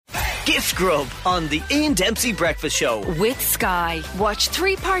Gift Grub on the Ian Dempsey Breakfast Show. With Sky. Watch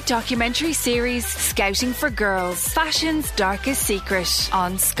 3-part documentary series Scouting for Girls, Fashion's Darkest Secret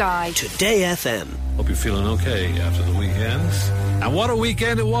on Sky. Today FM. Hope you're feeling okay after the weekend. And what a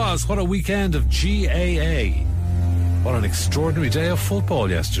weekend it was. What a weekend of GAA. What an extraordinary day of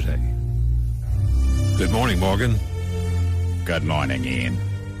football yesterday. Good morning, Morgan. Good morning, Ian.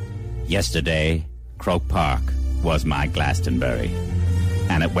 Yesterday, Croke Park was my Glastonbury,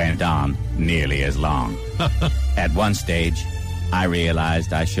 and it went on nearly as long. At one stage, I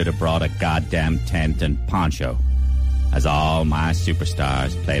realized I should have brought a goddamn tent and poncho, as all my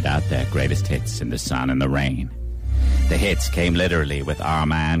superstars played out their greatest hits in the sun and the rain. The hits came literally with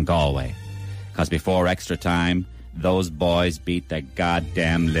Armagh and Galway, because before extra time, those boys beat the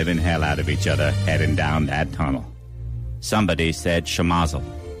goddamn living hell out of each other heading down that tunnel. Somebody said schmozzle.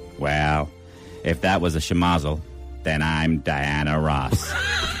 Well, if that was a schmozzle, then I'm Diana Ross.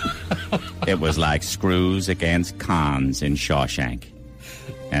 It was like screws against cons in Shawshank.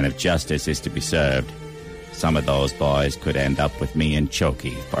 And if justice is to be served, some of those boys could end up with me and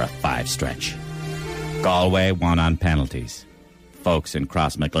Chokey for a 5 stretch. Galway won on penalties. Folks in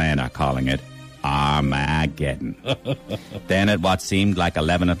Crossmaglen are calling it Armageddon. Then at what seemed like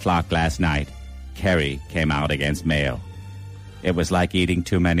 11 o'clock last night, Kerry came out against Mayo. It was like eating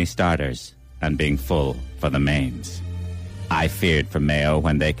too many starters and being full for the mains. I feared for Mayo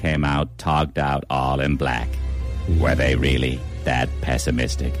when they came out togged out all in black. Were they really that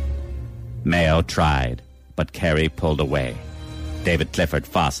pessimistic? Mayo tried, but Kerry pulled away. David Clifford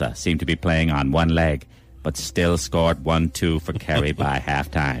Fossa seemed to be playing on one leg, but still scored 1-2 for Kerry by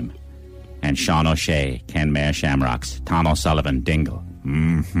half-time. And Sean O'Shea, Ken Mayer Shamrocks, Tom O'Sullivan, Dingle.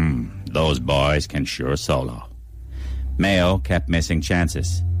 Those boys can sure solo. Mayo kept missing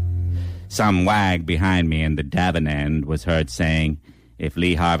chances. Some wag behind me in the Davin end was heard saying, if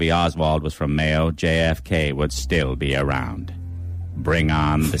Lee Harvey Oswald was from Mayo, JFK would still be around. Bring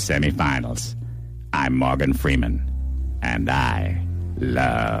on the semi-finals. I'm Morgan Freeman, and I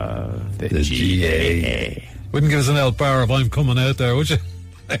love the GAA. Wouldn't give us an El Bar if I'm coming out there, would you?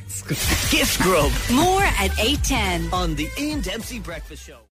 Gift Grub. More at 8:10 on the Ian Dempsey Breakfast Show.